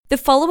The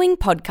following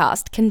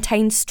podcast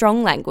contains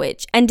strong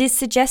language and is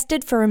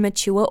suggested for a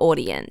mature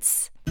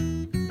audience.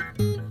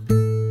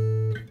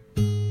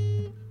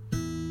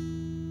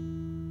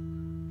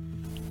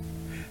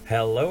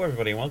 Hello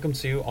everybody, welcome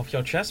to Off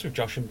Your Chest with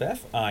Josh and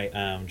Beth. I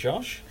am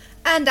Josh.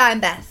 And I'm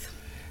Beth.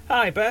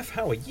 Hi Beth,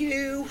 how are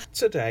you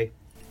today?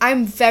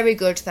 I'm very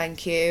good,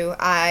 thank you.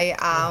 I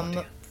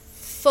am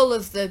full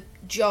of the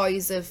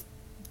joys of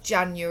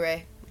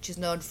January, which is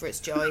known for its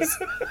joys.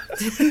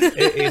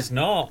 It is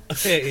not.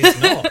 It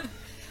is not.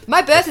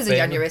 My birthday's in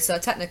January, so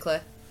technically.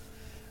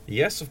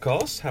 Yes, of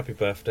course. Happy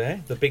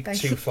birthday. The big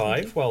Thank you.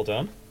 2-5. Well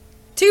done.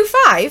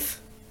 2-5?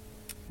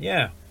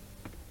 Yeah.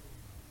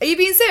 Are you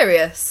being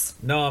serious?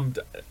 No,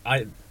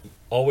 I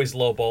always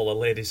lowball a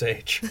lady's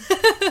age.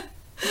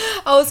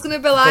 I was going to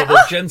be like,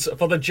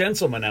 For the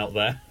gentleman out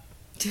there.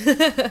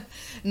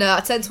 No, I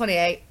turned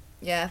 28.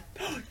 Yeah.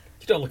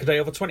 You don't look a day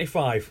over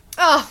 25.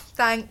 Oh,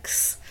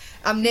 thanks.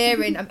 I'm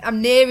nearing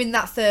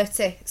that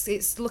 30.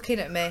 It's looking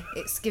at me.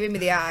 It's giving me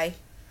the eye.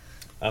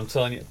 I'm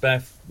telling you,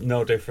 Beth,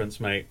 no difference,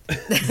 mate. No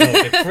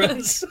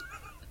difference.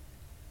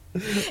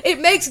 It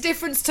makes a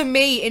difference to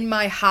me in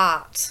my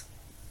heart.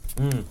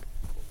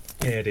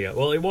 Yeah, dear.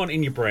 Well, it won't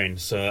in your brain,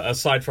 so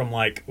aside from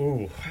like,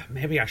 ooh,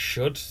 maybe I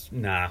should.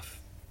 Nah,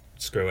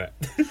 screw it.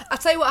 I'll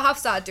tell you what I have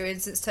started doing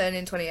since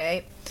turning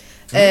 28.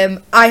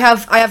 I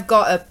have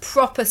got a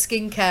proper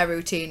skincare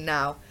routine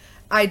now.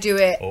 I do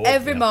it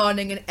every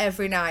morning and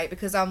every night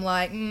because I'm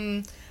like,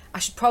 I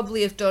should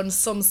probably have done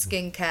some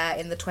skincare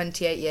in the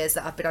 28 years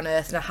that I've been on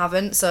Earth, and I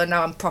haven't, so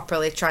now I'm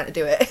properly trying to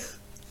do it.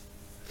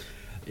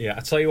 Yeah,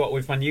 I tell you what,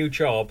 with my new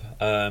job,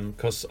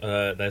 because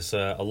there's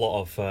a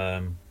lot of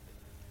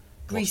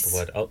Grease. What's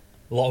the word?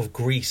 A lot of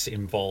grease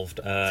involved.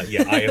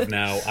 Yeah, I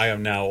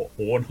am now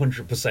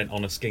 100%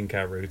 on a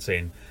skincare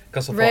routine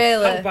because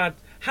I thought,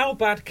 how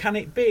bad can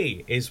it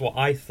be? Is what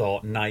I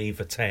thought,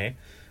 naivete,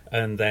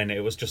 and then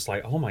it was just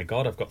like, oh my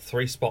god, I've got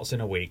 3 spots in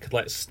a week.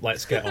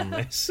 Let's get on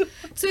this.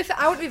 So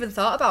I wouldn't even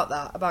thought about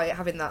that, about it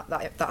having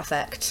that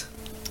effect.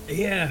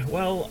 Yeah,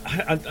 well,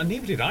 I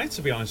neither did I,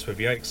 to be honest with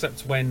you,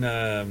 except when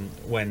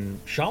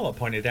Charlotte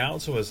pointed it out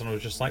to us, and I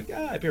was just like,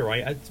 yeah, it'd be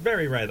alright. It's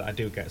very rare that I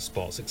do get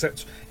spots,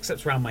 except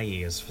around my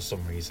ears for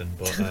some reason,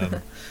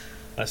 but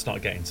let's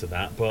not get into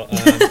that. But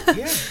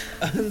yeah,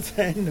 and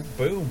then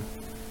boom,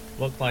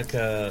 looked like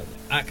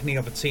acne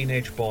of a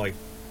teenage boy,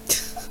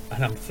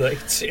 and I'm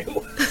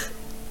 32.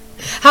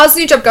 How's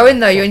the new job going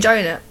though? You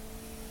enjoying it?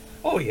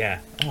 Oh yeah.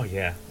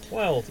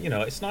 Well, you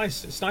know, it's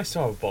nice. It's nice to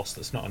have a boss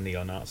that's not a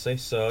neo-Nazi,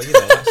 so you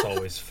know that's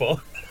always fun.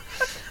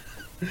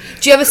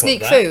 Do you ever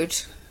sneak food?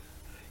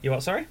 You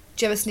what? Sorry?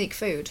 Do you ever sneak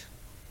food?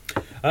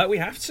 We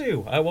have to.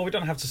 Well, we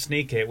don't have to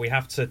sneak it. We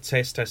have to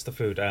taste test the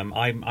food. I'm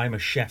a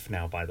chef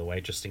now, by the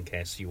way, just in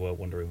case you were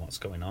wondering what's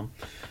going on.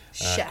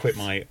 Quit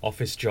my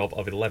office job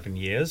of 11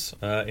 years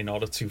in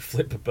order to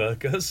flip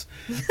burgers,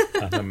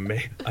 and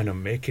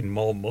I'm making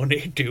more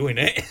money doing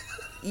it.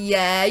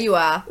 Yeah, you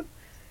are.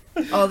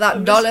 Oh,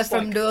 that dollar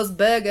from those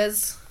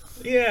burgers.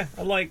 Yeah,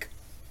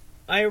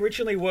 I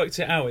originally worked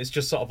it out. It's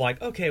just sort of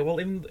like, okay, well,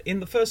 in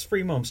the first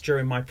 3 months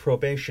during my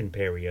probation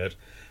period,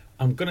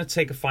 I'm going to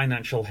take a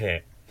financial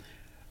hit.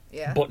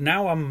 Yeah. But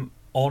now I'm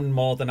on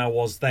more than I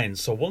was then.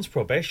 So once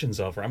probation's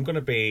over, I'm going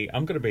to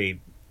be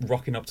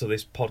rocking up to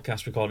this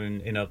podcast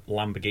recording in a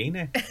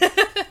Lamborghini.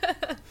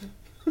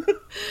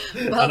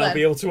 And I'll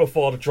be able to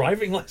afford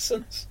driving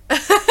lessons.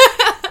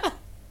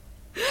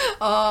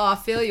 Oh, I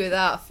feel you with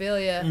that. I feel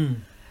you.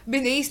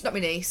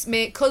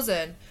 My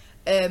cousin,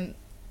 it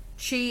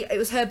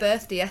was her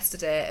birthday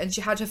yesterday, and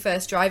she had her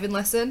first driving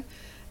lesson,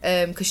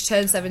 because she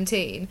turned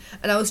 17,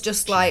 and I was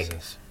just like,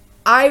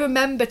 I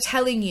remember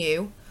telling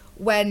you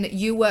when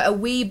you were a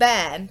wee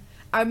bairn,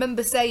 I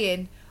remember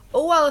saying,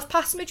 oh, well, I've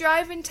passed my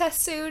driving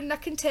test soon, and I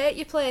can take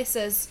you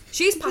places.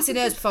 She's passing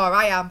hers before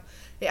I am.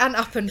 It hadn't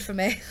happened for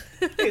me.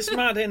 It's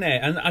mad, isn't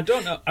it? And I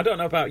don't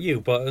know about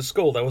you, but at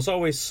school there was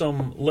always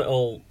some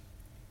little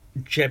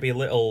jebby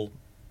little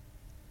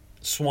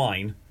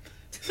swine.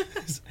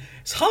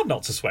 It's hard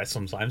not to sweat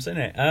sometimes, isn't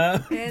it?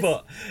 Yes.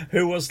 But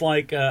who was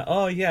like,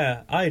 oh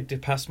yeah, I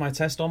did pass my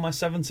test on my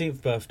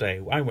 17th birthday.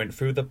 I went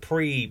through the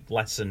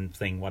pre-lesson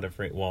thing,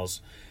 whatever it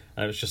was.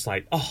 And it was just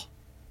like, oh,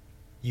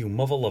 you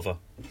mother lover.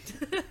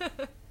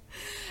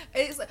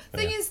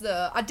 Thing is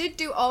though, I did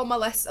do all my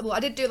lessons. Well,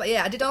 I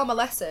did all my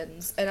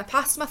lessons, and I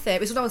passed my theory.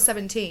 It was when I was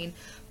 17.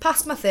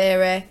 Passed my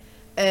theory.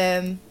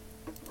 Then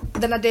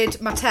I did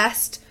my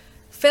test.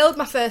 Failed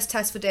my first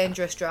test for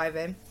dangerous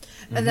driving.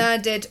 And then I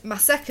did my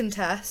second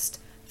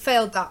test,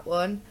 failed that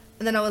one,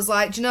 and then I was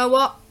like, do you know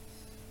what?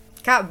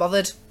 Can't be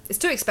bothered. It's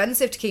too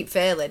expensive to keep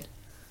failing.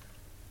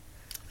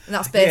 And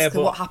that's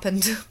basically what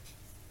happened.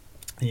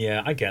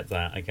 Yeah, I get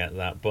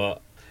that.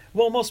 But,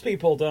 well, most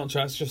people don't.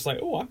 It's just like,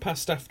 oh, I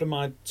passed after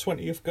my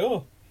 20th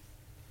go.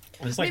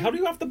 And it's like, how do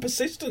you have the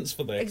persistence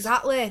for this?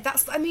 Exactly.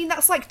 That's like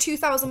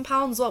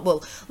 £2,000.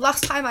 Well,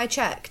 last time I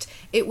checked,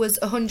 it was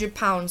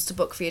 £100 to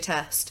book for your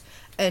test.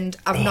 And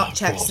I've not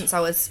checked since I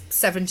was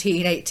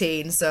 17,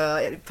 18, so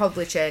it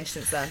probably changed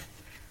since then.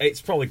 It's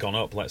probably gone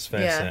up, let's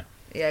face it.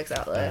 Yeah,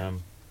 exactly.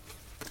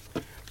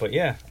 But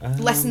yeah,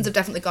 Lessons have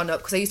definitely gone up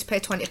because I used to pay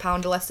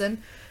 £20 a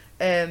lesson,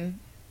 and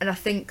I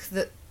think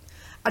that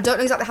I don't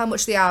know exactly how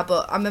much they are,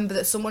 but I remember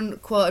that someone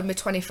quoted me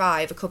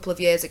 25 a couple of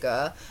years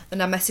ago,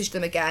 and I messaged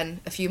them again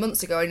a few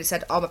months ago, and he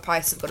said, "Oh, my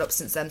prices have gone up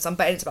since then." So I'm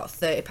betting it's about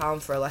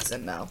 £30 for a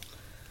lesson now,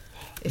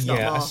 if not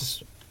more. I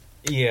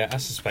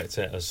suspect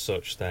it as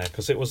such there,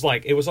 because it was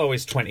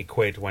always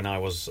 £20 when I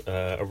was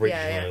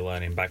originally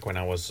learning, back when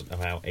I was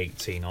about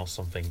 18 or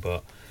something.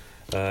 But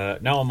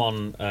now I'm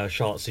on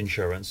Charlotte's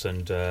insurance,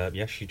 and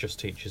she just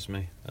teaches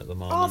me at the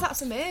moment. Oh,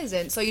 that's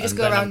amazing! So you just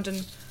go around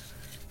and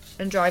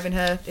drive in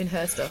her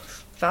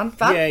stuff. Van?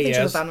 Yeah, I think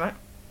she has a van, right?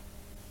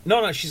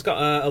 No, she's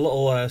got a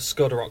little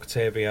Skoda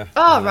Octavia.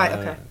 Oh, right,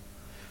 okay.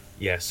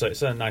 Yeah, so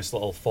it's a nice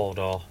little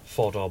four-door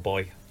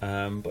boy.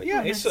 But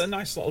yeah, it's a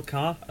nice little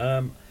car.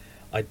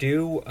 I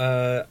do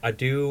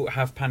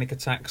have panic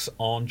attacks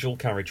on dual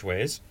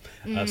carriageways,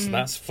 so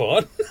that's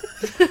fun.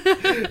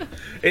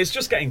 It's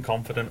just getting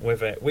confident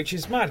with it, which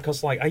is mad,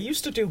 because I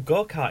used to do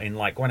go-karting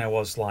when I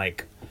was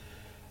 10,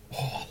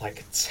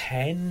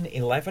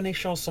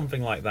 11-ish or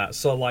something like that.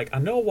 So I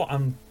know what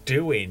I'm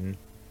doing,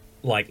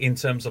 in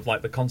terms of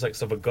the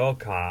context of a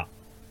go-kart.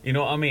 You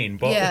know what I mean?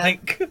 But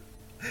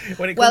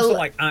when it comes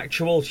to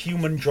actual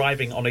human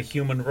driving on a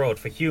human road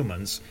for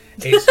humans,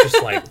 it's just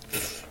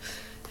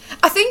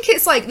I think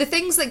it's the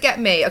things that get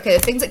me. Okay, the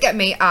things that get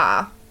me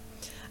are,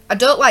 I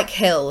don't like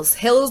hills.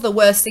 Hills are the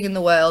worst thing in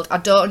the world. I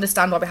don't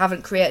understand why we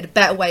haven't created a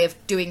better way of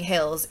doing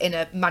hills in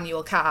a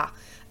manual car.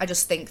 I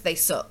just think they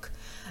suck.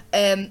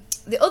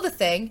 The other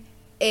thing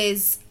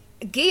is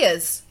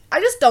gears. I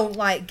just don't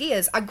like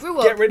gears. I grew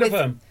up Get rid of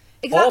them.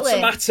 Exactly.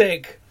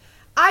 Automatic.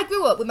 I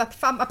grew up with my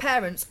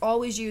parents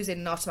always using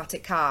an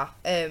automatic car.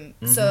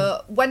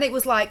 So when it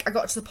was I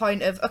got to the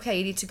point of, okay,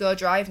 you need to go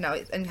drive now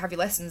and have your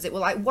lessons, it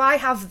was why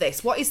have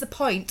this? What is the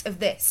point of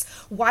this?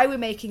 Why are we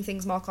making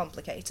things more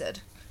complicated?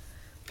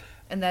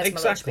 And there's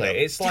exactly.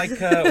 It's why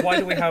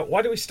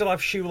do we still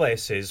have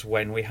shoelaces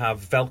when we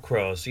have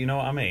Velcros? You know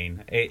what I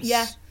mean?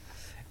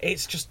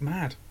 It's just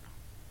mad.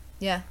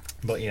 Yeah.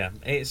 But yeah,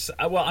 it's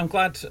I'm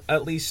glad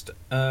at least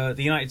the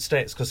United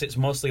States, because it's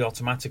mostly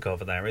automatic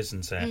over there,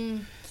 isn't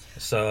it?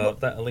 So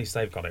that at least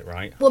they've got it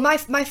right. Well,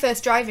 my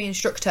first driving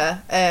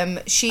instructor,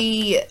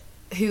 she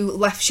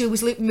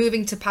was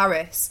moving to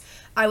Paris.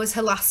 I was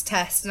her last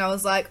test, and I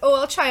was like, "Oh,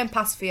 I'll try and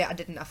pass for you." I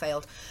didn't. I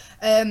failed.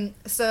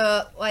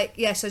 So I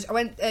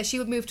went. She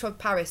would move to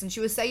Paris, and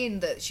she was saying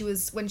that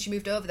when she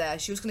moved over there,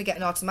 she was going to get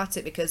an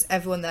automatic because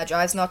everyone there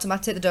drives an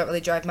automatic. They don't really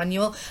drive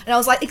manual. And I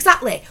was like,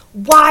 exactly.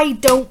 Why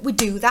don't we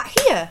do that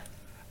here?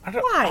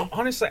 Why?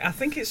 Honestly, I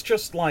think it's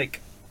just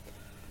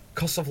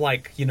because of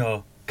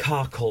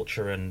car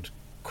culture and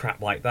crap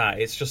like that.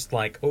 It's just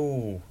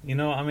oh, you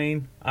know what I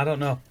mean? I don't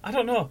know. I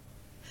don't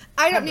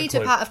need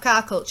to be part of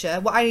car culture.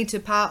 What I need to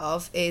be part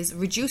of is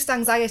reduced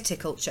anxiety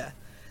culture.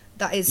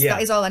 That is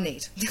all I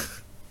need.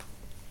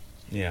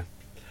 Yeah.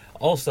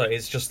 Also,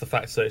 it's just the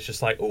fact that it's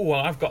just oh,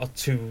 well, I've got a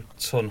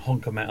 2-ton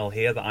hunk of metal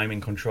here that I'm in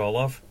control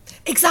of.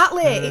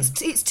 Exactly.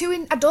 It's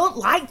too. I don't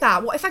like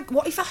that. What if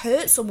I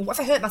hurt someone? What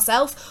if I hurt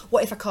myself?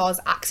 What if I cause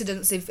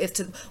accidents?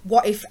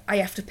 What if I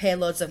have to pay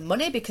loads of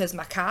money because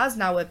my car's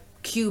now a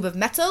cube of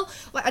metal?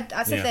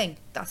 That's a thing.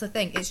 That's a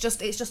thing. It's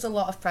just a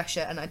lot of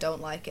pressure, and I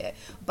don't like it.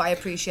 But I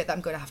appreciate that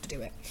I'm going to have to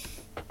do it.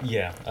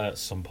 Yeah, at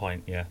some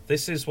point. Yeah.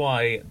 This is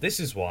why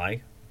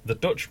the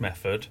Dutch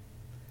method.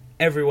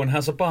 Everyone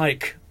has a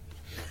bike.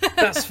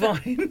 That's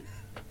fine.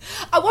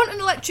 I want an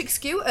electric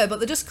scooter, but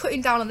they're just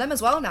cutting down on them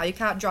as well now. You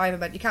can't drive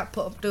them. You can't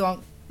do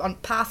them on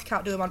path. You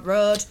can't do them on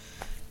road.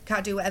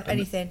 Can't do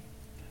anything.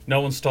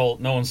 No one's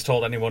told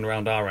anyone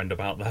around our end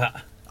about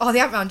that. Oh, they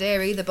haven't round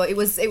here either. But it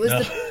was.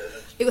 No.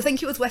 I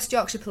think it was West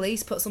Yorkshire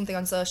Police put something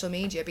on social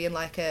media, being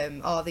we're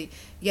going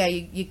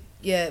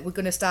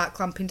to start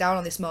clamping down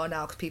on this more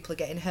now because people are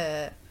getting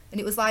hurt. And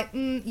it was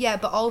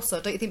but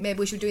also, don't you think maybe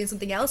we should be doing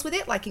something else with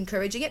it,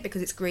 encouraging it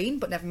because it's green?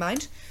 But never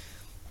mind.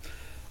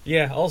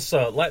 Yeah,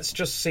 also, let's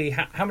just see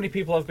how many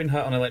people have been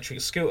hurt on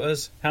electric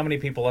scooters, how many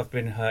people have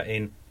been hurt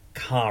in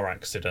car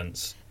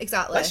accidents.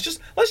 Exactly. Let's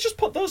just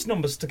put those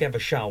numbers together,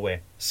 shall we?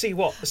 See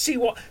what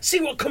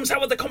comes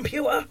out of the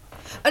computer.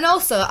 And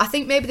also, I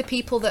think maybe the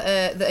people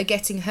that are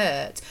getting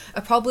hurt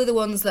are probably the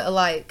ones that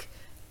are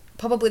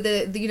probably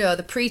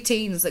the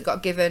preteens that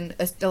got given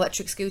an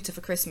electric scooter for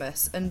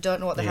Christmas and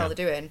don't know what the hell they're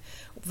doing,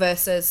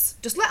 versus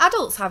just let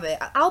adults have it.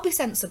 I'll be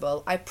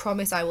sensible. I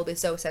promise I will be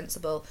so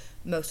sensible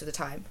most of the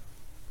time.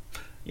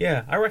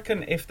 Yeah, I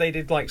reckon if they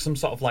did some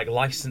sort of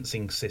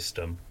licensing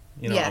system,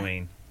 you know what I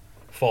mean,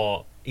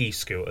 for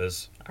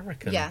e-scooters, I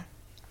reckon. Yeah.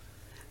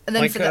 And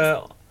then what's it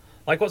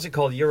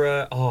called?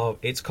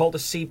 It's called a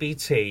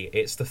CBT.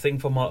 It's the thing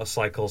for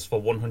motorcycles for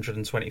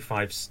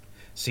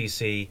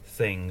 125cc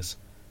things.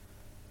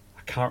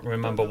 I can't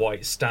remember what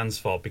it stands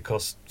for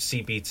because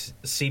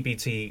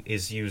CBT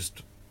is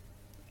used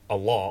a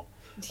lot.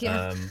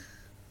 Yeah.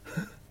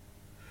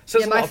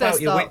 Says a lot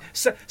about you.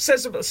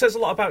 Says a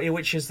lot about you.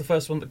 Which is the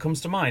first one that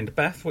comes to mind?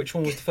 Beth, which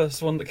one was the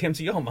first one that came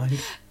to your mind?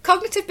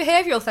 Cognitive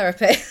behavioural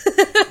therapy.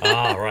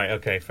 Ah, right.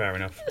 Okay, fair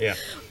enough. Yeah.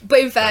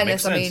 But in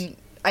fairness, I mean,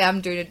 I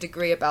am doing a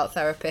degree about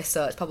therapy,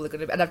 so it's probably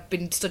going to be... And I've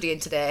been studying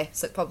today,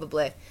 so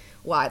probably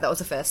why. That was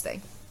the first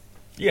thing.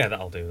 Yeah,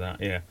 that'll do that,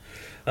 yeah.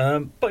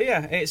 But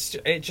yeah, it's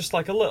just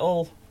like a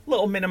little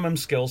minimum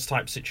skills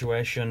type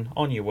situation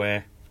on your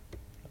way,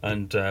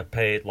 and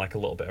pay like a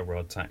little bit of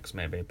road tax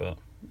maybe, but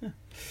yeah.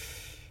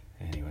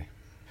 Anyway.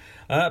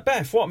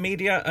 Beth, what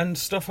media and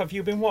stuff have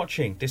you been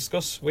watching?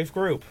 Discuss with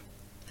group.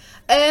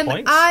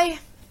 Points? I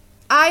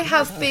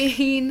have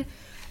been...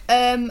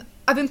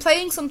 I've been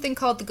playing something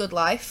called The Good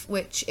Life,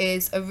 which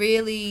is a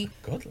really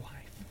Good Life.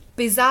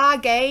 bizarre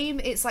game.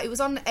 It's like, it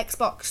was on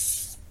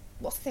Xbox.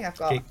 What's the thing I've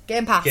got?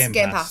 Game Pass.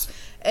 Game Pass.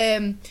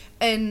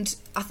 And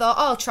I thought,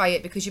 oh, I'll try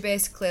it, because you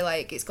basically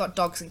like, it's got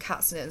dogs and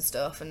cats in it and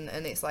stuff, and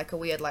it's like a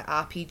weird like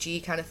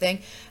RPG kind of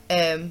thing.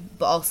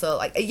 But also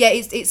like, yeah,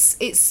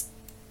 it's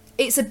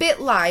a bit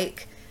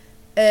like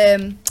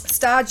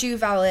Stardew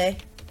Valley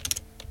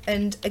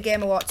and a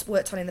game I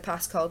worked on in the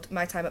past called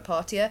My Time at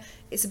Portia.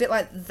 It's a bit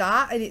like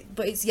that,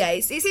 but it's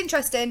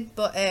interesting,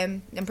 but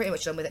I'm pretty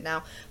much done with it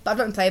now. But I've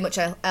not been playing much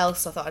else,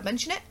 so I thought I'd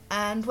mention it.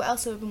 And what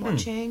else have I been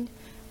watching?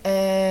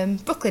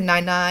 Brooklyn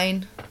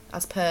Nine-Nine,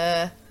 as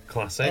per.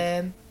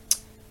 Classic.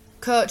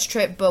 Coach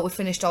Trip, but we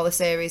finished all the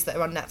series that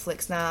are on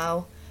Netflix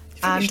now.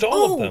 You finished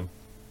all of them?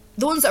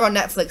 The ones that are on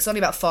Netflix, only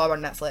about 4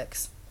 on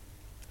Netflix.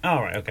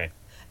 Oh, right, okay.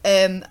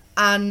 And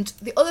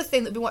the other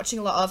thing that we've been watching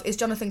a lot of is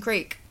Jonathan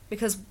Creek,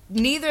 because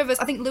neither of us,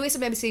 I think Lewis had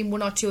maybe seen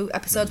 1 or 2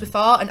 episodes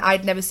before, and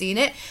I'd never seen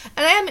it.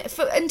 And it's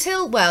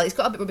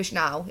got a bit rubbish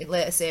now in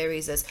later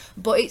series,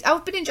 but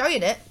I've been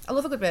enjoying it. I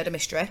love a good murder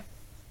mystery.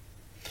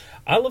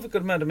 I love a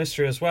good murder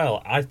mystery as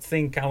well. I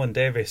think Alan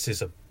Davis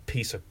is a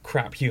piece of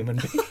crap human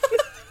being.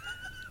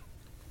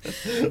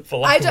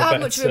 I don't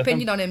have much of an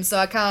opinion on him, so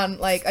I can't,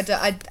 like,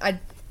 I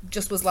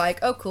just was like,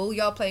 oh cool,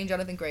 you're playing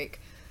Jonathan Creek.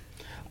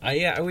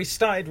 Yeah, we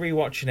started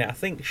rewatching it. I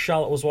think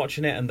Charlotte was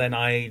watching it, and then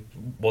I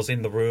was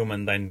in the room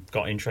and then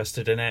got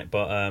interested in it.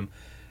 But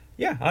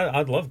yeah,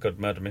 I'd love good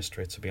murder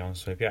mystery, to be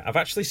honest with you. I've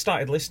actually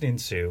started listening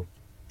to,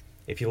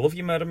 if you love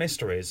your murder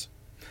mysteries,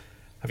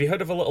 have you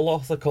heard of a little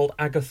author called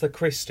Agatha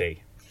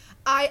Christie?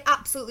 I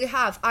absolutely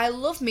have. I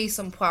love me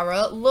some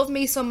Poirot, love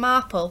me some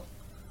Marple.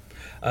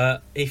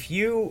 If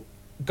you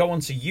go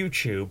onto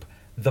YouTube,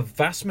 the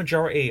vast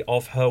majority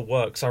of her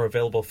works are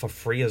available for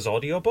free as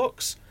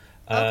audiobooks.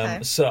 Okay.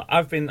 So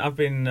I've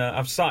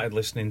started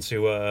listening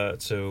to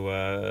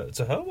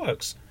her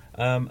works,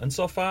 and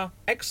so far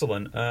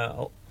excellent.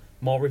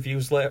 More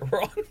reviews later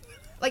on.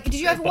 Like, did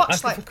you ever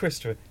watch like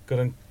Christopher?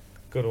 Good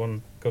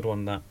one.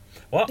 That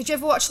what? Did you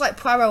ever watch like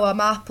Poirot or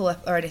Marple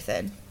or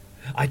anything?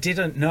 I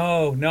didn't.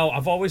 No.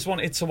 I've always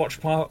wanted to watch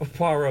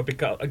Poirot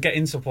get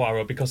into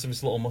Poirot because of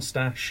his little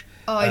mustache.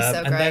 Oh, he's so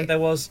great. And then there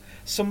was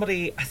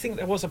somebody. I think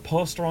there was a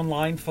poster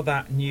online for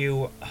that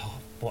new. Oh,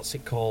 what's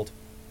it called?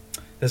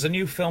 There's a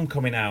new film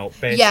coming out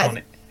based on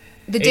it.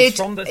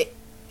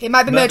 It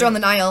might be Murder on the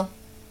Nile.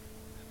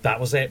 That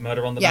was it,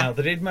 Murder on the Nile.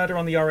 They did Murder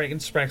on the Orient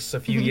Express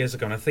a few years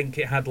ago, and I think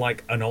it had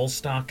like an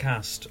all-star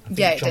cast. I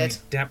think Johnny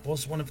Depp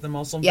was one of them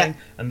or something. Yeah.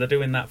 And they're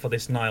doing that for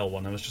this Nile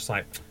one. I was just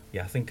like,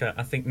 yeah, I think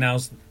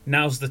now's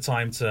the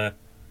time to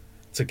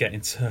get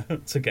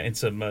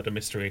into murder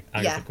mystery.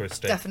 Agatha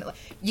Christie. Definitely.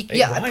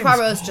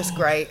 Poirot's just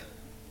great.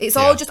 It's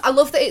all just. I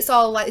love that it's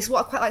all like. It's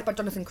what I quite like about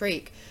Jonathan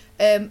Creek.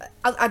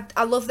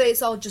 I love that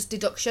it's all just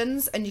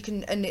deductions, and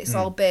it's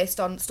all based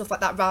on stuff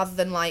like that, rather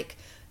than like,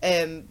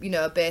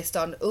 based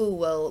on, oh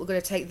well, we're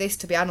going to take this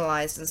to be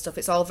analysed and stuff.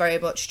 It's all very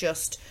much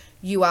just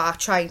you are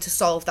trying to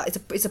solve that.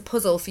 It's a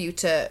puzzle for you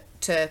to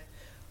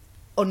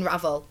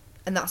unravel,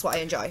 and that's what I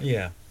enjoy.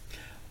 Yeah.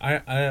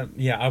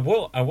 I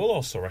will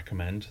also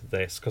recommend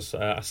this because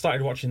I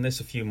started watching this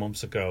a few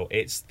months ago.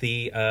 It's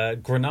the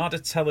Granada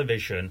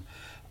Television,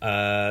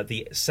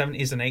 the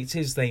 70s and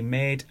 80s. They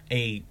made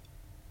a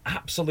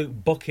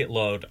absolute bucket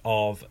load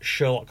of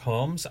Sherlock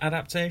Holmes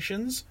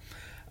adaptations,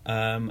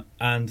 and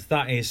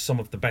that is some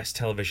of the best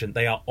television.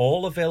 They are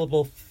all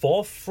available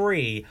for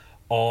free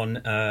on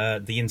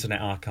the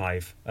Internet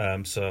Archive.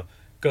 So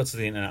go to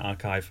the Internet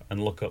Archive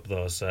and look up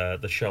those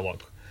the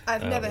Sherlock.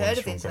 I've never heard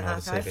of the Internet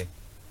Archive. TV.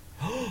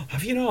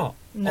 Have you not?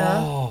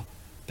 No.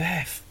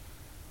 Beth,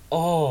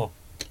 you're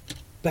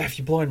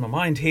blowing my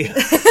mind here.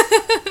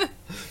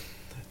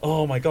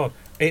 Oh my god.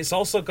 It's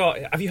also got,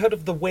 have you heard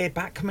of the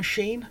Wayback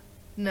Machine?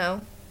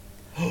 No.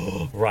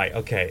 Right,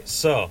 okay.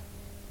 So,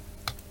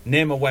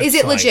 name a website. Is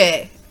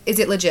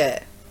it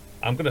legit?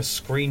 I'm going to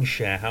screen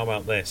share. How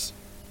about this?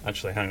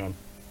 Actually, hang on.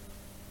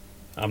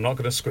 I'm not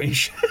going to screen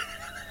share.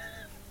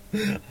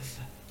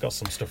 Got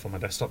some stuff on my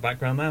desktop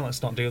background there.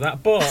 Let's not do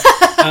that. But,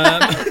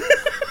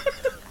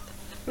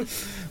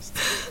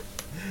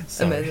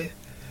 sorry. Amazing.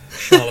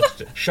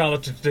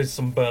 Charlotte did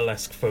some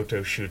burlesque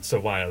photo shoots a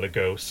while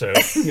ago, so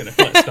let's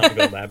not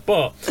go there.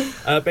 But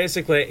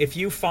basically, if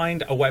you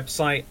find a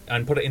website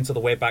and put it into the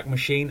Wayback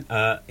Machine,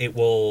 it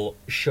will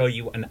show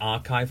you an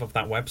archive of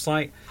that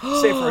website.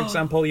 Say, for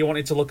example, you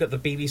wanted to look at the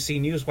BBC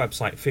News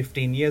website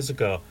 15 years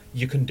ago,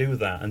 you can do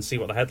that and see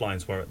what the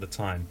headlines were at the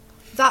time.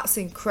 That's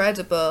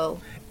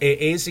incredible. It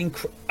is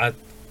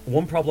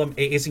one problem,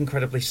 it is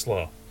incredibly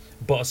slow.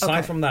 But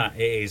aside from that,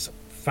 it is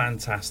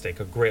fantastic.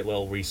 A great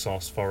little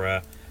resource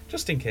for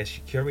just in case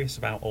you're curious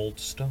about old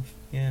stuff.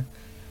 Yeah.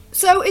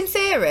 So, in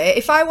theory,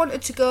 if I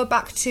wanted to go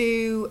back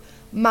to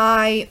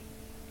my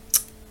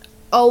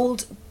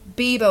old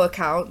Bebo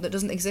account that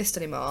doesn't exist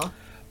anymore,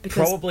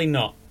 because Probably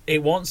not.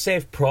 It won't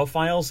save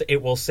profiles.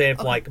 It will save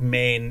like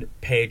main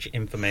page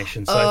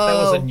information. So if there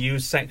was a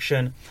news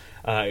section,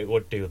 it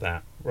would do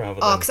that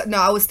rather than. cause, no,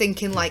 I was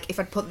thinking like if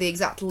I'd put the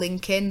exact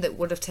link in that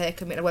would have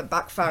taken me and I went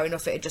back far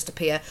enough, it'd just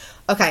appear.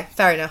 Okay,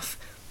 fair enough.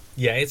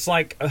 Yeah, it's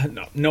like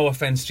no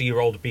offense to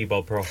your old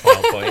Bebo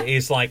profile, but it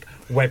is like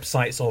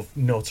websites of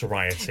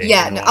notoriety.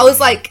 Yeah, you know no, what I was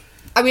mean? like,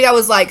 I mean, I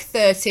was like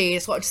 13.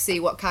 Just wanted to see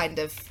what kind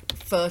of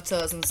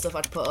photos and stuff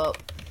I'd put up.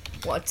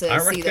 Wanted to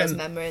see those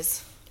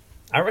memories.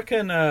 I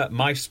reckon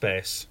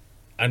MySpace,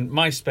 and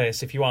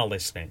MySpace, if you are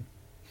listening,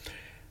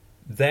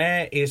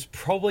 there is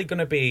probably going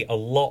to be a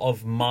lot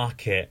of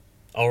market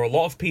or a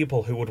lot of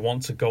people who would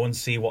want to go and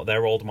see what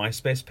their old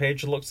MySpace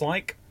page looks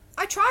like.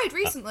 I tried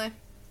recently.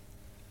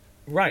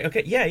 Right,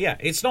 okay, yeah.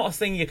 It's not a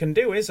thing you can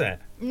do, is it?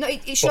 No,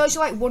 it shows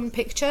you like one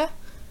picture.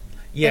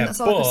 Yeah, and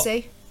that's all I can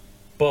see.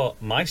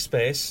 But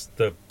MySpace,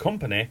 the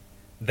company,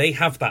 they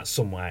have that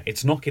somewhere.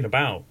 It's knocking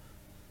about.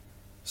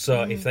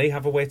 So if they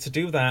have a way to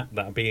do that,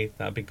 that'd be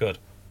good.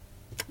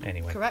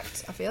 Anyway.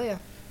 Correct. I feel you.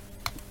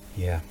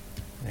 Yeah.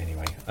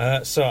 Anyway,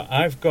 so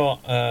I've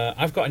got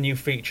a new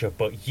feature,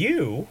 but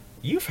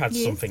you've had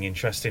something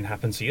interesting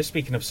happen to you.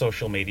 Speaking of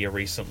social media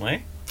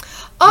recently.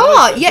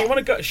 Oh, yeah. Do you want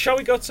to go? Shall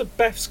we go to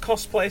Beth's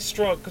cosplay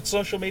stroke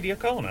social media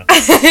corner?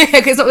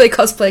 It's not really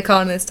cosplay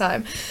corner this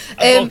time.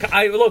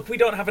 Look, we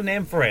don't have a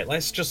name for it.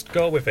 Let's just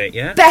go with it.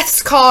 Yeah.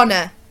 Beth's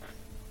corner.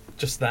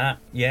 Just that.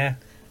 Yeah.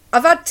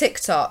 I've had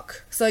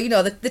TikTok, so you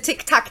know the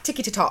ticky-tack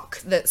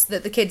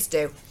that the kids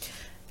do.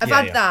 I've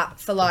had that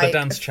for like the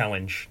dance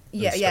challenge.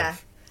 Yeah.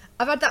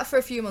 I've had that for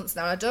a few months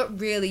now, and I don't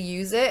really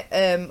use it.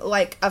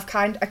 Like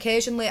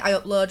occasionally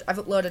I've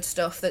uploaded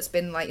stuff that's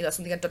been like, you know,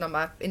 something I've done on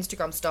my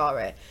Instagram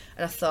story,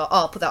 and I thought,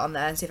 oh, I'll put that on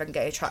there and see if I can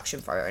get any traction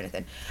for it or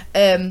anything.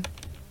 And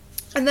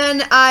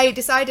then I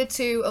decided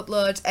to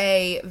upload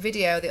a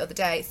video the other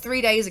day,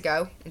 3 days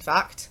ago, in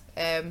fact,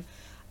 and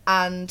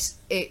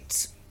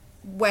it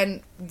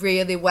went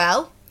really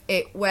well.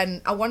 It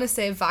went, I want to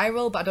say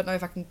viral, but I don't know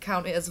if I can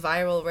count it as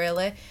viral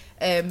really.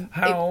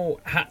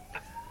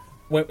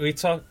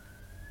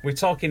 We're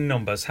talking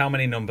numbers. How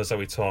many numbers are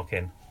we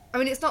talking? I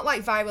mean, it's not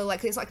like viral,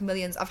 like it's like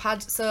millions. I've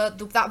had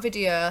that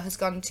video has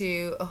gone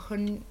to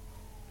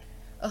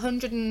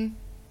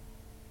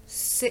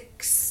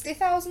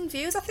 160,000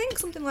 views, I think,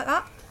 something like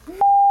that.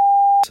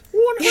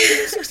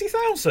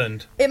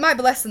 160,000. It might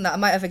be less than that. I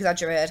might have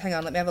exaggerated. Hang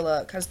on, let me have a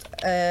look. Because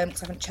I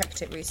haven't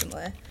checked it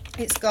recently.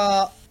 It's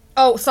got.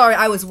 Oh, sorry,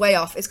 I was way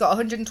off. It's got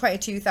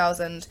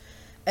 122,000.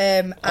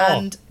 And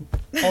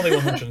only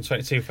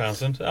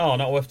 122,000. Oh,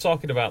 not worth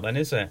talking about then,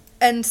 is it?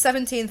 And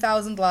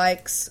 17,000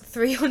 likes,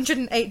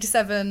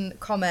 387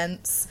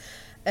 comments.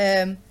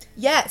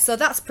 Yeah, so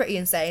that's pretty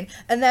insane.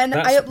 And then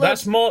I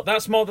upload.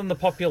 That's more than the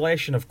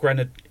population of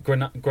Grenada. Where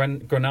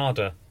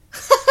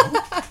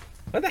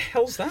the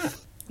hell's that?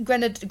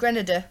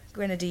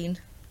 Grenadine.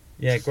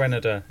 Yeah,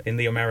 Grenada in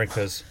the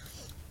Americas.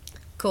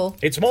 Cool.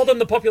 It's more than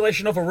the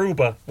population of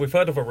Aruba. We've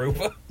heard of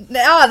Aruba.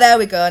 Oh, there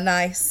we go.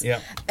 Nice. Yeah.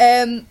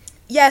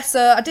 Yeah,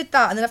 so I did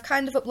that, and then I've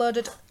kind of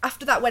uploaded.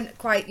 After that went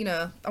quite, you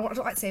know, I don't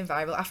like saying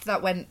viral. After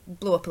that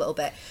blew up a little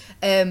bit.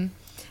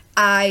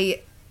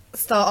 I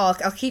thought,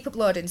 oh, I'll keep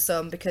uploading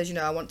some because, you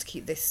know, I want to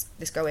keep this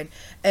going.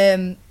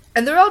 And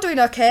they're all doing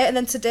okay. And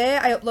then today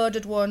I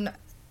uploaded one.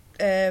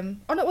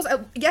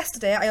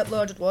 Yesterday I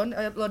uploaded one.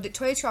 I uploaded it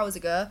 22 hours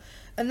ago,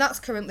 and that's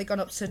currently gone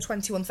up to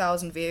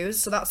 21,000 views.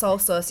 So that's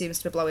also seems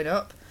to be blowing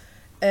up,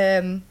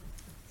 and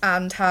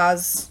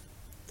has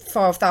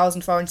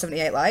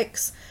 4,478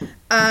 likes.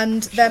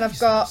 And then I've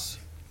got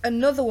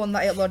another one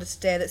that I uploaded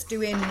today that's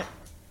doing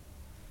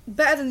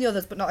better than the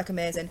others, but not like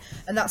amazing.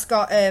 And that's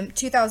got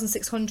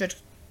 2,600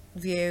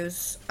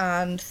 views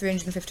and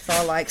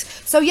 354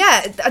 likes. So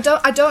yeah,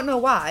 I don't know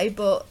why,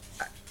 but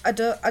I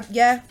don't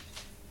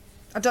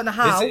know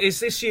how. Is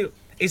this you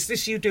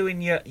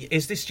doing your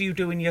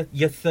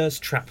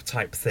thirst trap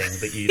type thing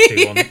that you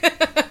do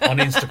on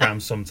Instagram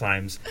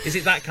sometimes? Is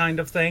it that kind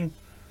of thing?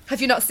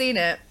 Have you not seen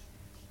it?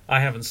 I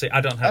haven't seen.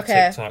 I don't have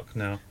TikTok.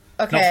 No.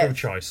 Okay. Not through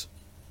choice.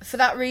 For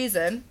that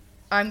reason,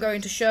 I'm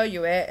going to show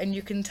you it, and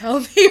you can tell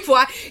me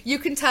why. You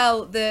can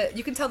tell the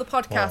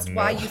podcast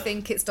why you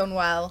think it's done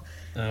well.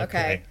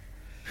 Okay.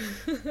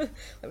 Let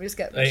me just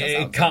get.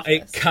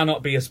 It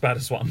cannot be as bad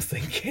as what I'm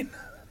thinking.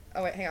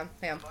 Oh wait, hang on.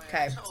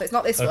 Okay, so it's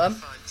not this one.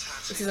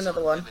 This is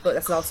another one, but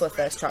that's also a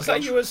thirst trap. Is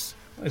that you? What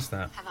is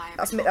that?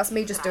 That's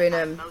me just doing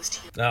Oh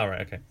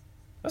right, okay.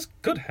 That's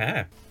good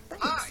hair.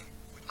 Hi.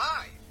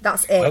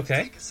 That's it.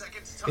 Okay.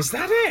 Is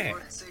that it?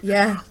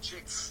 Yeah.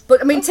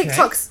 But I mean,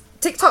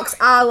 TikToks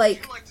are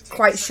like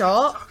quite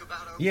short.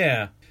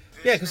 Yeah.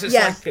 Yeah, because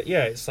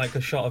it's like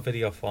a shorter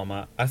video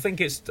format. I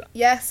think it's.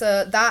 Yeah,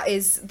 so that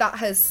has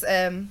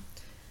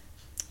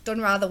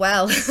done rather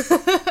well.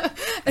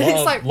 And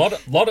it's like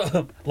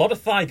lot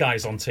of thigh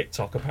guys on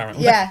TikTok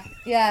apparently.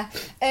 yeah.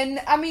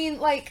 And I mean,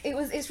 like,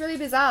 it's really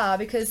bizarre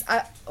because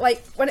I,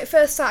 like, when it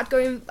first started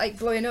going, like,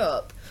 blowing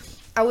up,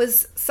 I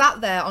was sat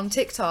there on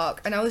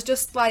TikTok and I was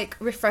just like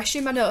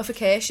refreshing my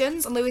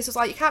notifications, and Lewis was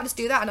like, "You can't just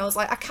do that," and I was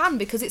like, "I can,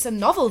 because it's a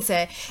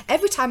novelty.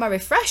 Every time I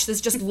refresh, there's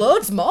just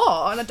loads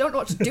more, and I don't know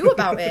what to do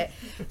about it."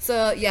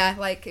 So yeah,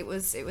 like it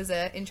was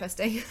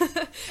interesting,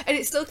 and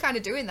it's still kind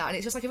of doing that, and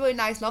it's just like a really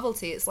nice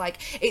novelty. It's like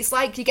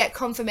you get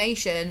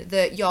confirmation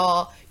that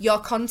your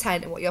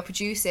content and what you're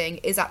producing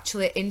is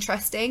actually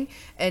interesting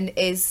and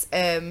is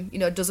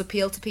does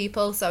appeal to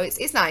people. So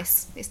it's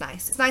nice. It's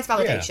nice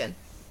validation.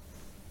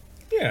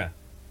 Yeah.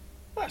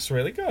 That's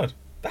really good.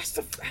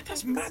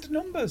 That's mad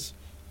numbers.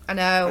 I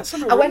know. That's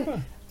I went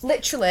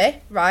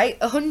literally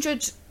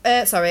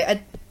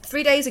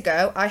 3 days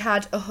ago. I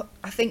had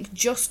I think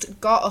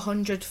just got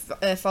 100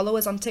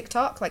 followers on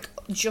TikTok. Like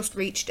just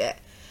reached it,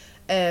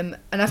 and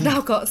I've now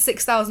got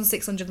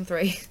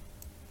 6,603.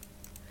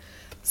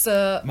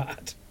 So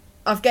mad.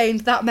 I've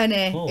gained that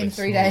many Holy in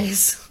 3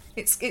 smokes.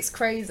 days. It's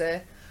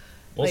crazy.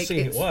 We'll Like, see.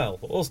 it's-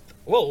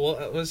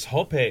 Well, let's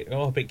hope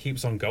it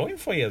keeps on going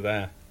for you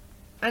there.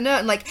 I know,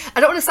 and like I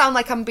don't want to sound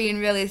like I'm being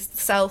really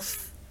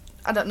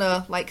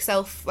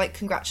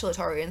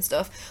congratulatory and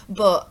stuff,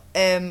 but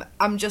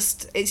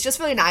it's just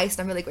really nice,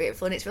 and I'm really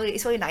grateful, and it's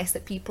really nice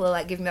that people are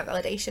like giving me that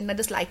validation. I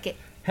just like it.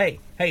 Hey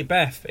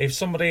Beth, if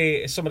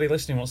somebody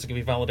listening wants to give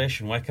you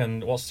validation,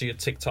 what's your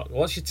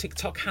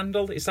TikTok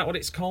handle? Is that what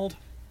it's called?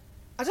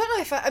 I don't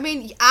know if I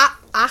mean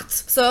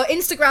so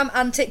Instagram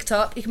and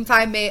TikTok, you can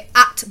find me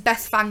at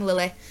Beth Fang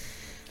Lily.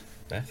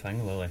 Beth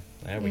Fang Lily.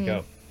 There we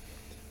go.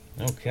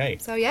 Okay.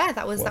 So yeah,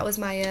 that was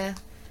my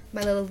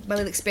my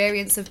little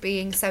experience of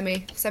being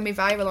semi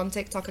viral on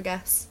TikTok, I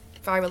guess.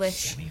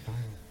 Viral-ish.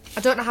 Semi-viral. I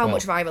don't know how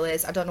much viral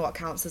is. I don't know what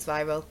counts as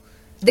viral.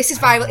 This is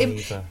viral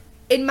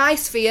in my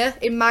sphere,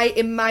 in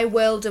my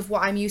world of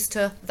what I'm used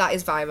to. That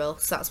is viral,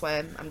 so that's why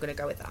I'm going to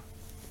go with that.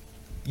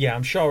 Yeah,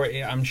 I'm sure.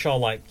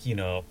 Like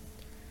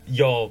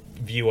your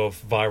view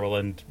of viral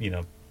and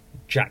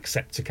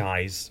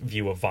Jacksepticeye's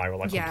view of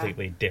viral are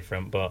completely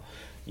different. But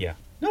yeah,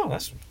 no,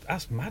 that's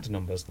mad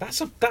numbers.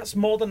 That's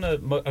more than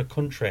a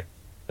country,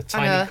 a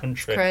tiny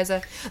country. It's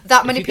crazy.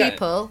 That many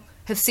people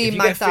have seen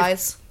my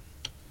thighs.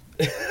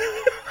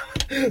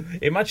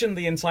 Imagine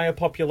the entire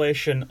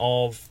population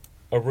of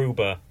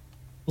Aruba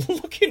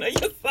looking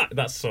at your thigh.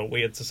 That's so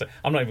weird to say.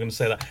 I'm not even going to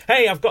say that.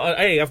 Hey, I've got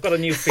a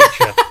new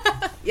feature.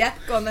 Yeah,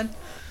 go on then.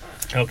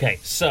 Okay,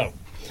 so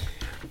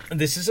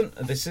this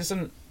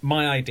isn't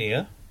my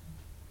idea,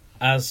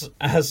 as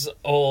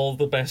all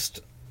the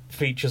best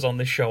features on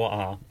this show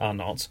are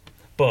not.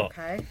 But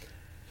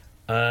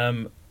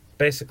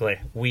basically,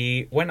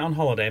 we went on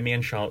holiday. Me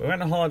and Charlotte. We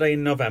went on holiday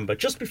in November,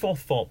 just before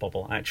Thought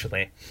Bubble,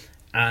 actually.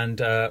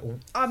 And I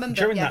remember,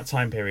 during that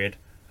time period,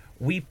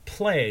 we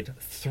played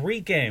 3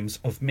 games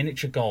of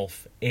miniature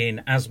golf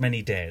in as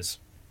many days.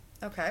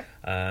 Okay.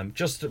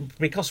 Just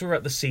because we were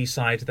at the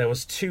seaside, there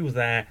was 2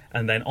 there,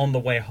 and then on the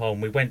way home,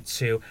 we went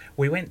to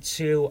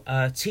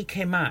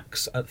TK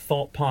Maxx at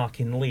Thorpe Park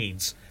in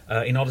Leeds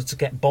in order to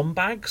get bum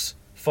bags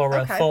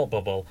for Thought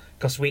Bubble,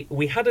 because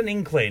we had an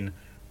inkling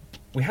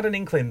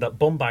that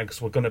bum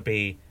bags were going to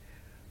be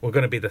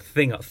the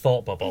thing at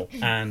Thought Bubble,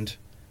 and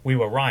we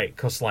were right,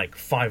 because like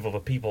 5 other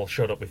people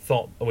showed up with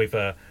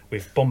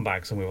bum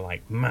bags, and we were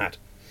like mad.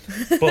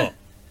 But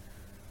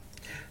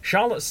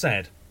Charlotte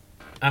said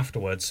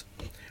afterwards,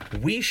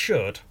 we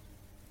should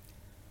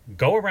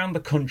go around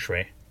the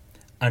country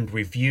and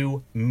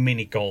review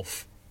mini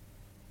golf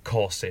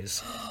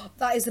courses.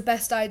 That is the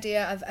best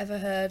idea I've ever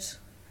heard.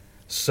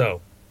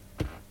 So,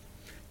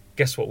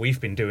 guess what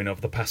we've been doing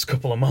over the past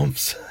couple of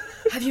months?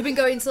 Have you been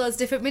going to those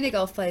different mini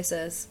golf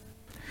places?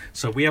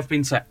 So we have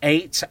been to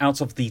 8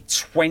 out of the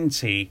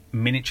 20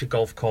 miniature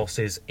golf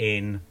courses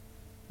in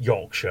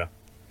Yorkshire.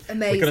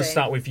 Amazing. We're going to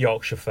start with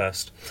Yorkshire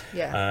first.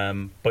 Yeah.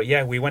 But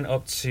yeah, we went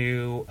up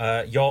to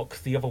York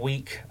the other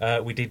week.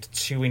 We did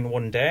 2 in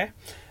one day.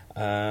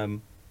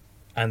 And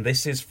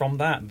this is from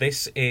that.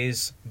 This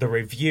is the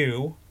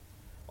review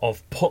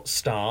of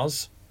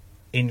Puttstars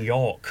in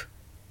York.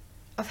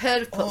 I've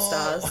heard of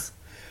Puttstars.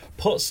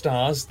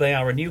 Puttstars, they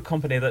are a new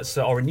company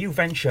or a new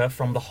venture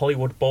from the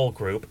Hollywood Bowl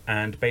Group,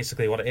 and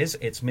basically what it is,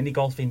 it's mini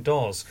golf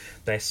indoors.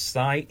 Their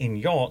site in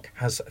York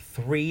has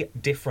 3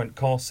 different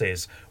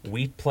courses.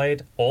 We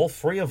played all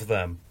 3 of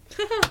them.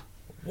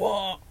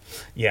 What?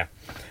 Yeah.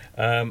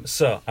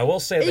 So I will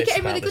say this. Are you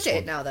getting about really good this at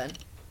one. it now then?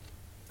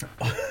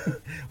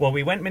 Well,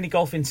 we went mini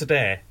golfing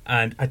today,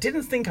 and I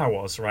didn't think I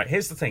was, right?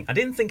 Here's the thing. I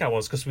didn't think I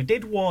was, because we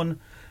did one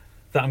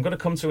that I'm going to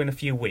come to in a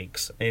few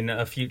weeks, in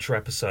a future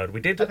episode. We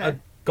did a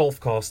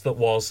golf course that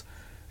was,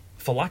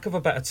 for lack of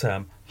a better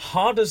term,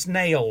 hard as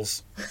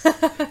nails.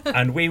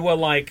 And we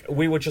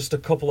were just a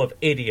couple of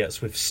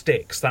idiots with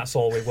sticks. That's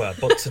all we were.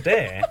 But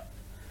today,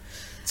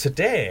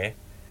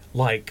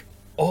 like,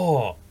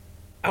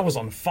 I was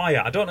on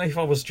fire. I don't know if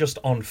I was just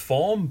on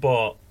form,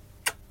 but,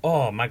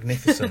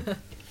 magnificent.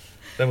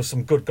 There was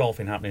some good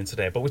golfing happening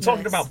today. But we're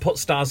talking about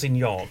Puttstars in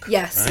York.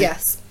 Yes, right?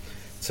 yes.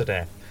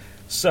 Today.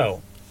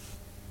 So,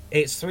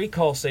 It's 3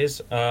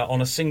 courses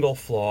on a single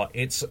floor.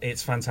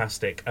 It's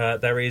fantastic.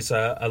 There is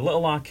a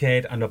little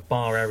arcade and a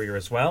bar area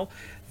as well.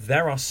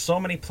 There are so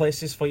many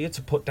places for you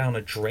to put down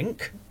a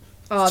drink.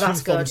 Oh,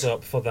 that's good. 2 thumbs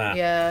up for that.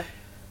 Yeah.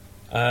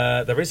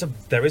 There is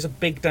a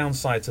big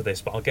downside to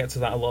this, but I'll get to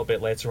that a little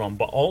bit later on.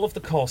 But all of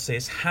the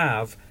courses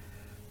have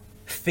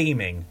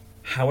theming.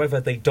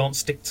 However, they don't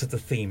stick to the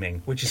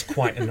theming, which is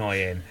quite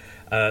annoying.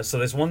 So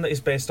there's one that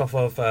is based off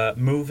of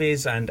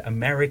movies and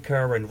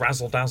America and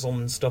Razzle Dazzle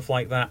and stuff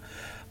like that.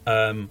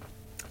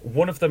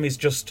 One of them is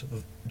just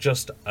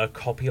a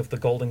copy of the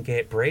Golden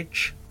Gate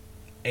Bridge.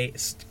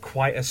 It's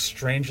quite a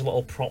strange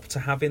little prop to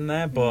have in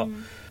there, but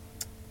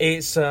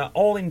it's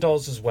all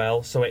indoors as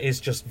well, so it is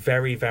just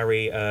very,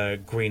 very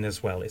green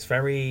as well. It's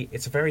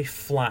a very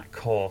flat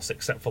course,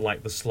 except for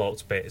like the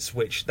sloped bits,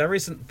 which there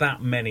isn't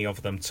that many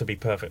of them, to be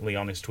perfectly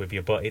honest with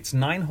you. But it's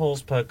 9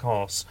 holes per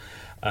course.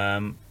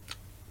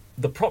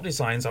 The prop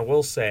designs, I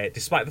will say,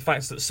 despite the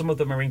fact that some of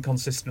them are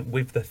inconsistent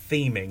with the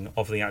theming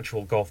of the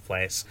actual golf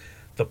place,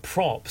 the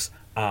props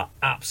are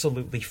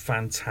absolutely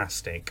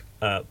fantastic,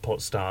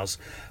 Puttstars.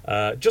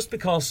 Just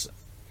because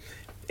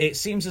it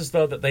seems as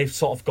though that they've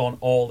sort of gone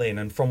all in,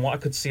 and from what I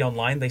could see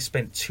online, they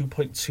spent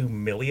 2.2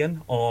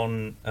 million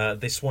on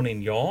this one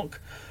in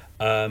York.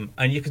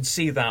 And you can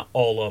see that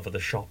all over the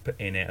shop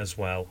in it as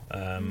well.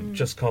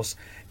 Just because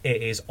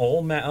it is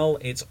all metal,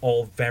 it's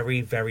all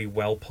very, very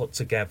well put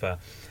together.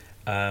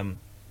 There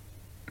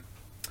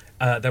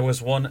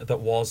was one that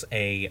was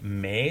a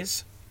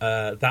maze.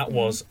 That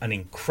was an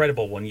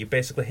incredible one. You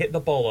basically hit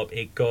the ball up,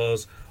 it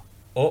goes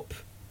up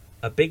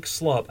a big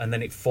slope, and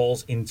then it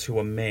falls into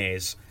a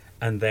maze,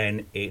 and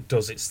then it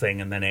does its thing,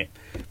 and then it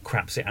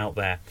craps it out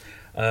there.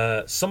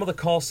 Some of the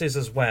courses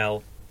as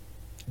well,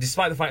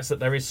 despite the fact that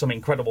there is some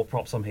incredible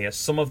props on here,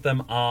 some of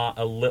them are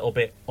a little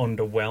bit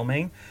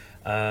underwhelming.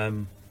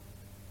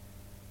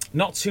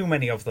 Not too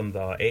many of them,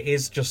 though. It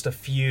is just a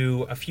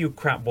few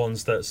crap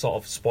ones that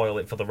sort of spoil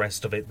it for the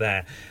rest of it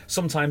there.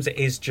 Sometimes it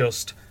is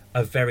just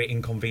a very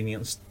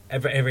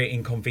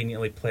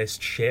inconveniently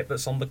placed shape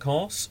that's on the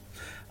course.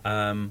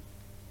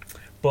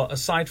 But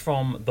aside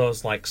from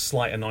those like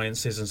slight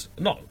annoyances,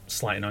 not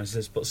slight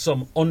annoyances, but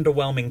some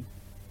underwhelming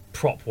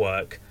prop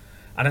work,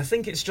 and I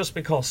think it's just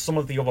because some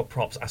of the other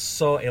props are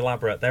so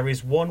elaborate. There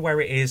is one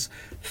where it is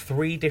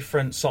 3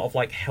 different sort of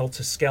like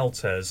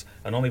helter-skelters,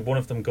 and only one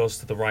of them goes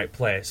to the right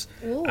place.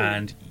 Ooh.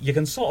 And you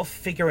can sort of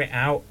figure it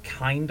out,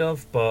 kind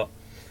of, but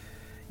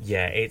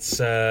yeah, it's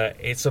a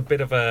bit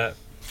of a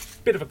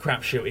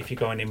crapshoot if you're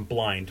going in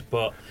blind.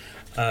 But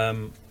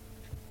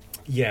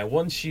yeah,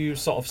 once you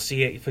sort of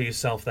see it for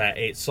yourself there,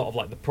 it's sort of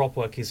like the prop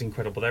work is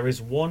incredible. There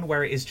is one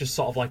where it is just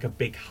sort of like a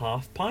big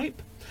half pipe.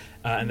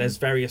 And there's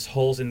various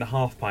holes in the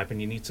half pipe,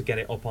 and you need to get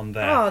it up on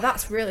there. Oh,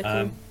 that's really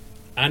cool.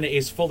 And it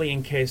is fully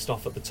encased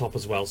off at the top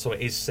as well, so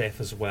it is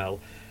safe as well.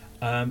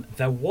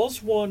 There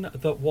was one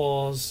that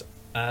was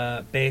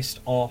based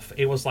off,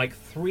 it was like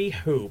 3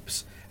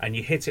 hoops, and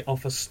you hit it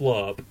off a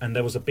slope, and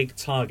there was a big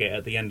target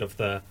at the end of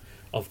the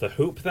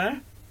hoop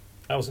there.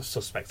 That was a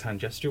suspect hand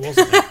gesture,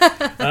 wasn't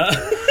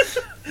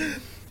it?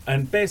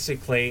 And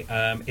basically,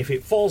 if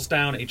it falls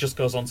down, it just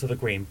goes onto the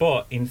green.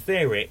 But in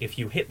theory, if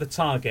you hit the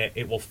target,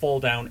 it will fall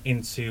down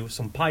into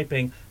some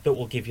piping that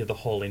will give you the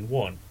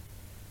hole-in-one.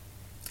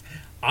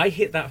 I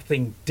hit that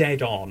thing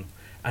dead on,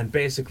 and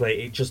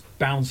basically it just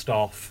bounced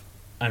off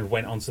and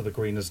went onto the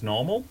green as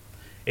normal.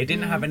 It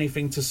didn't have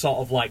anything to sort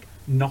of like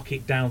knock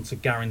it down to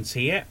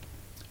guarantee it.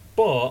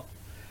 But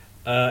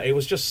it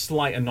was just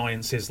slight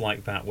annoyances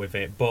like that with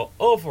it. But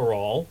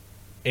overall,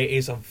 it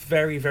is a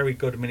very, very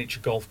good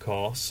miniature golf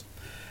course.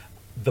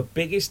 The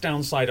biggest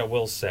downside, I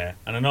will say,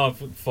 and I know I've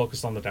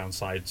focused on the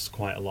downsides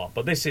quite a lot,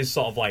 but this is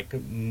sort of like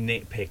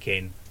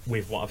nitpicking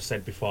with what I've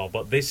said before,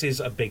 but this is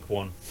a big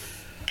one.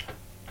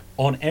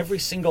 On every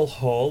single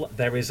hole,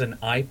 there is an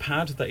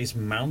iPad that is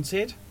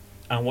mounted,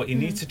 and what you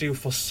need to do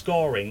for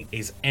scoring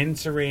is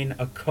enter in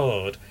a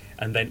code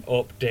and then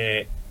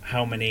update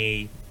how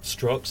many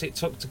strokes it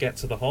took to get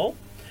to the hole.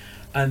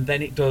 And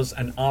then it does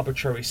an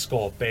arbitrary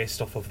score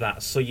based off of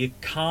that. So you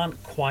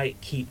can't quite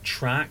keep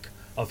track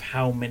of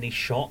how many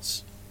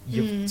shots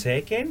you've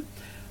taken.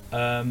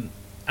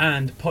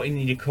 And putting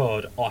in your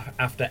code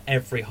after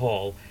every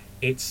hole,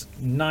 it's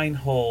 9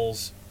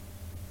 holes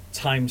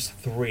times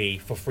 3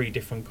 for 3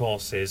 different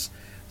courses.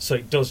 So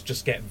it does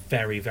just get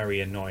very,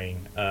 very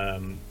annoying,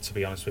 to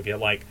be honest with you.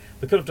 Like,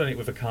 they could have done it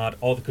with a card,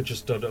 or they could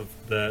just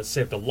have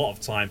saved a lot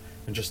of time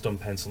and just done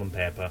pencil and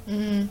paper.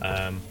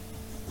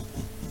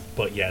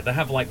 But yeah, they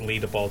have like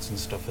leaderboards and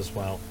stuff as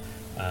well.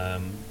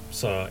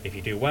 So if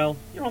you do well,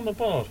 you're on the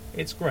board.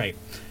 It's great.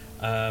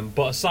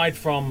 But aside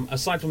from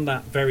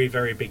that very,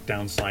 very big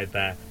downside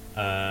there,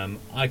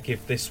 I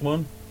give this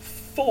one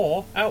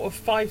 4 out of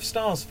 5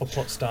 stars for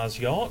Puttstars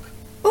York.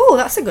 Oh,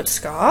 that's a good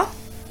score.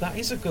 That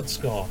is a good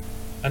score.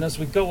 And as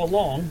we go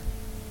along,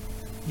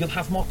 you'll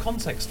have more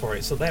context for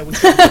it. So there we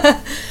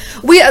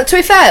go. To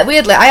be fair,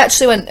 weirdly, I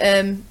actually went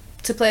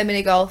to play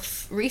mini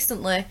golf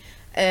recently.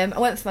 I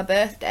went for my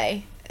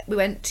birthday. We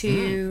went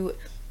to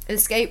an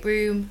escape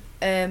room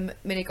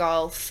mini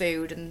golf,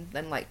 food, and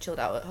then like chilled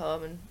out at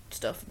home and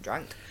stuff and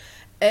drank.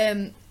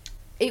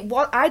 It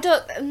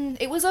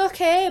was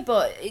okay,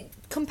 but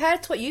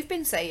compared to what you've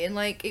been saying,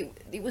 like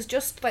it was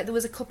just like there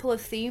was a couple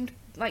of themed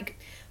like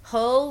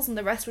holes, and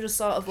the rest were just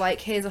sort of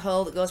like, here's a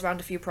hole that goes around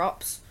a few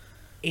props.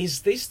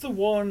 Is this the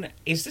one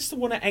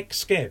at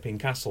Escape in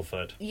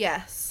Castleford?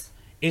 Yes.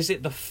 Is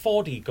it the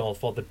 4D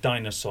golf or the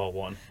dinosaur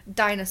one?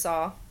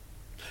 Dinosaur.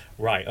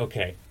 Right,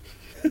 okay.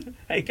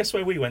 Hey, guess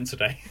where we went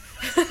today?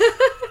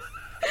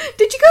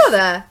 Did you go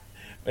there?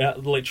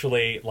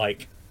 Literally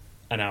like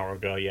an hour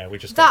ago, yeah. We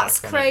just got That's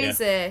back from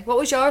crazy. It, yeah. What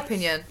was your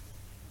opinion?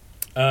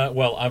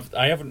 Well,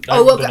 I haven't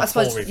Oh, well, done I a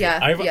full suppose, review. yeah,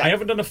 I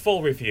haven't done a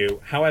full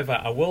review.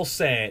 However, I will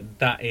say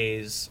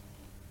that's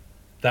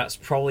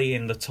probably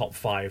in the top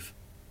 5.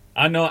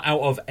 I know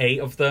out of 8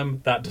 of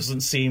them that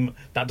doesn't seem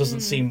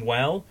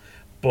well,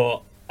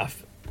 but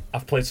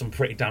I've played some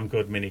pretty damn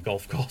good mini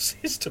golf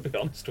courses, to be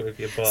honest with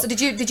you. But So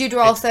did you do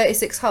all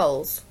 36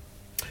 holes?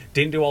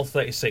 Didn't do all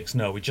 36.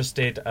 No, we just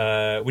did.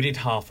 We did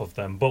half of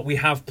them, but we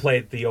have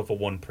played the other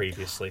one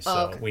previously,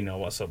 so okay. we know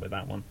what's up with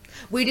that one.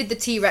 We did the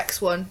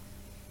T-Rex one.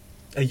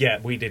 Yeah,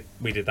 we did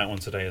that one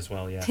today as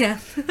well. Yeah. Yeah.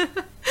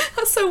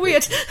 That's so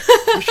weird.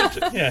 We should,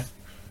 yeah.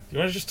 You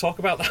want to just talk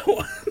about that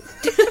one?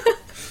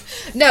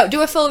 No,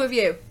 do a full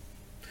review.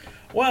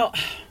 Well,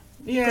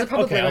 yeah.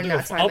 Probably Okay, I'll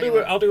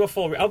do a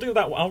full. I'll do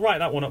that. I'll write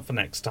that one up for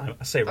next time.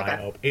 I say write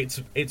Okay. up.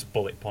 It's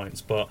bullet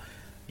points, but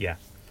yeah.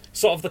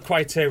 Sort of the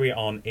criteria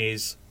on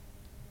is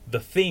the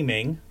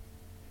theming,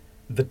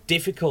 the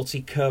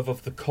difficulty curve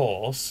of the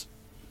course,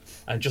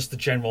 and just the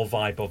general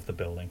vibe of the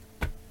building.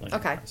 Like,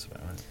 Okay. that's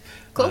about right.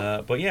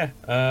 Cool. But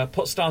yeah,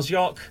 Put Stars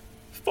York,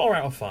 4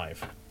 out of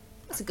 5.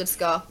 That's a good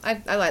score. I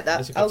like that.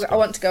 That's a good score. I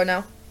want to go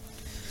now.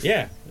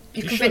 Yeah,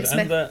 You should. convinced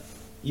me. And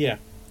yeah,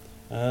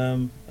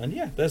 and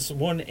yeah, there's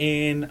one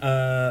in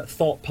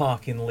Thorpe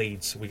Park in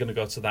Leeds. We're going to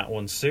go to that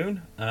one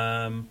soon.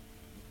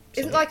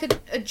 Isn't like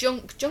a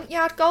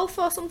junkyard golf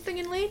or something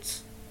in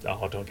Leeds?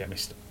 Oh, don't get me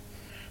started.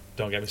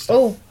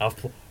 Oh.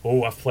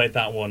 I've played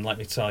that one. Let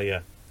me tell you.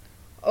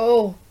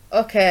 Oh,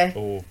 okay.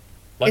 Oh,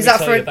 Is that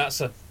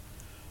for?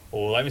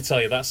 Let me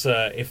tell you, that's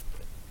if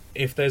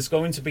there's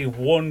going to be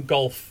one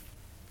golf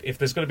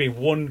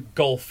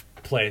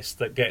place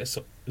that gets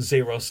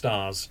 0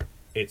 stars,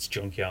 it's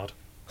Junkyard.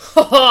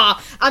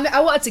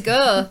 I wanted to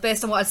go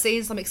based on what I'd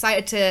seen, so I'm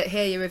excited to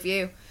hear your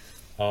review.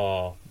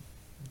 Oh,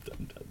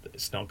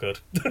 it's not good.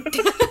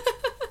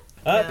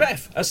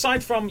 Beth,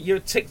 aside from your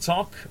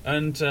TikTok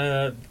and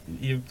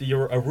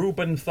your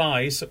Aruban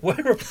thighs,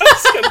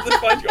 whereabouts can they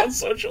find you on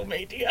social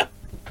media?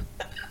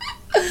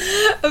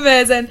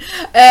 Amazing.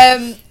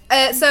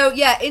 So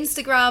yeah,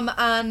 Instagram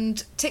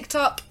and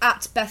TikTok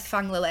at Beth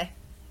Fanglily.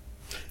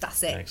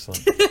 That's it.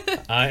 Excellent.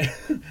 I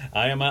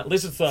am at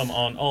Lizard Thumb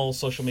on all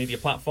social media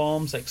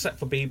platforms except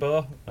for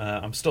Bebo.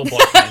 I'm still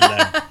boycotting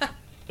them.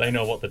 They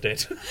know what they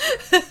did.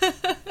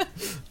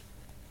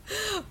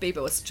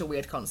 Bieber was such a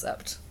weird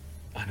concept.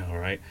 I know,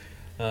 right?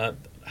 I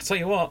tell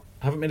you what,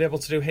 I haven't been able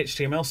to do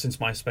HTML since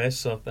MySpace,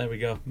 so there we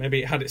go.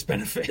 Maybe it had its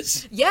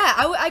benefits. Yeah,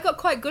 I got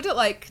quite good at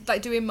like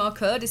doing more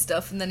codey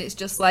stuff, and then it's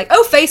just like,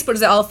 oh, Facebook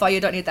does it all for you.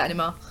 Don't need that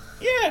anymore.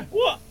 Yeah,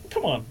 what?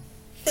 Come on,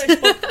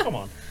 Facebook, come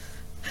on.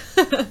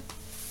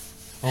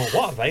 Oh,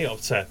 what are they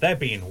up to? They're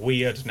being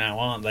weird now,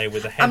 aren't they?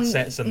 With the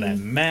headsets and their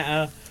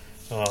meta.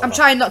 Oh, I'm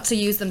trying not to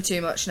use them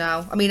too much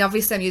now. I mean,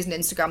 obviously I'm using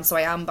Instagram, so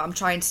I am, but I'm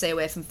trying to stay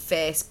away from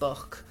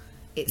Facebook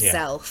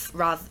itself.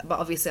 But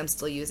obviously I'm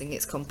still using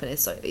its company,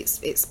 so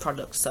its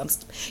product. So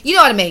you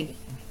know what I mean.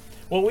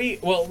 Well,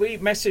 we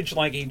message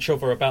like each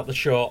other about the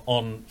show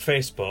on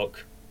Facebook.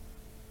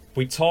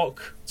 We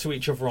talk to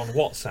each other on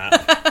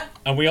WhatsApp.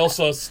 And we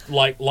also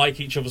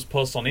like each other's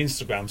posts on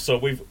Instagram, so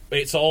we're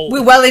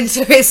well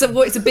into it.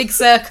 So it's a big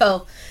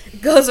circle.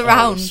 It goes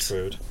around. Oh,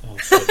 screwed. Oh,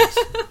 goodness.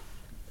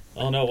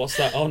 Oh no, what's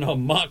that? Oh no,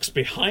 Mark's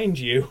behind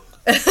you.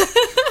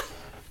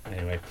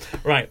 Anyway,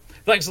 right.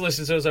 Thanks for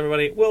listening to us,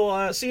 everybody.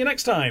 We'll see you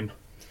next time.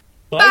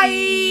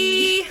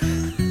 Bye.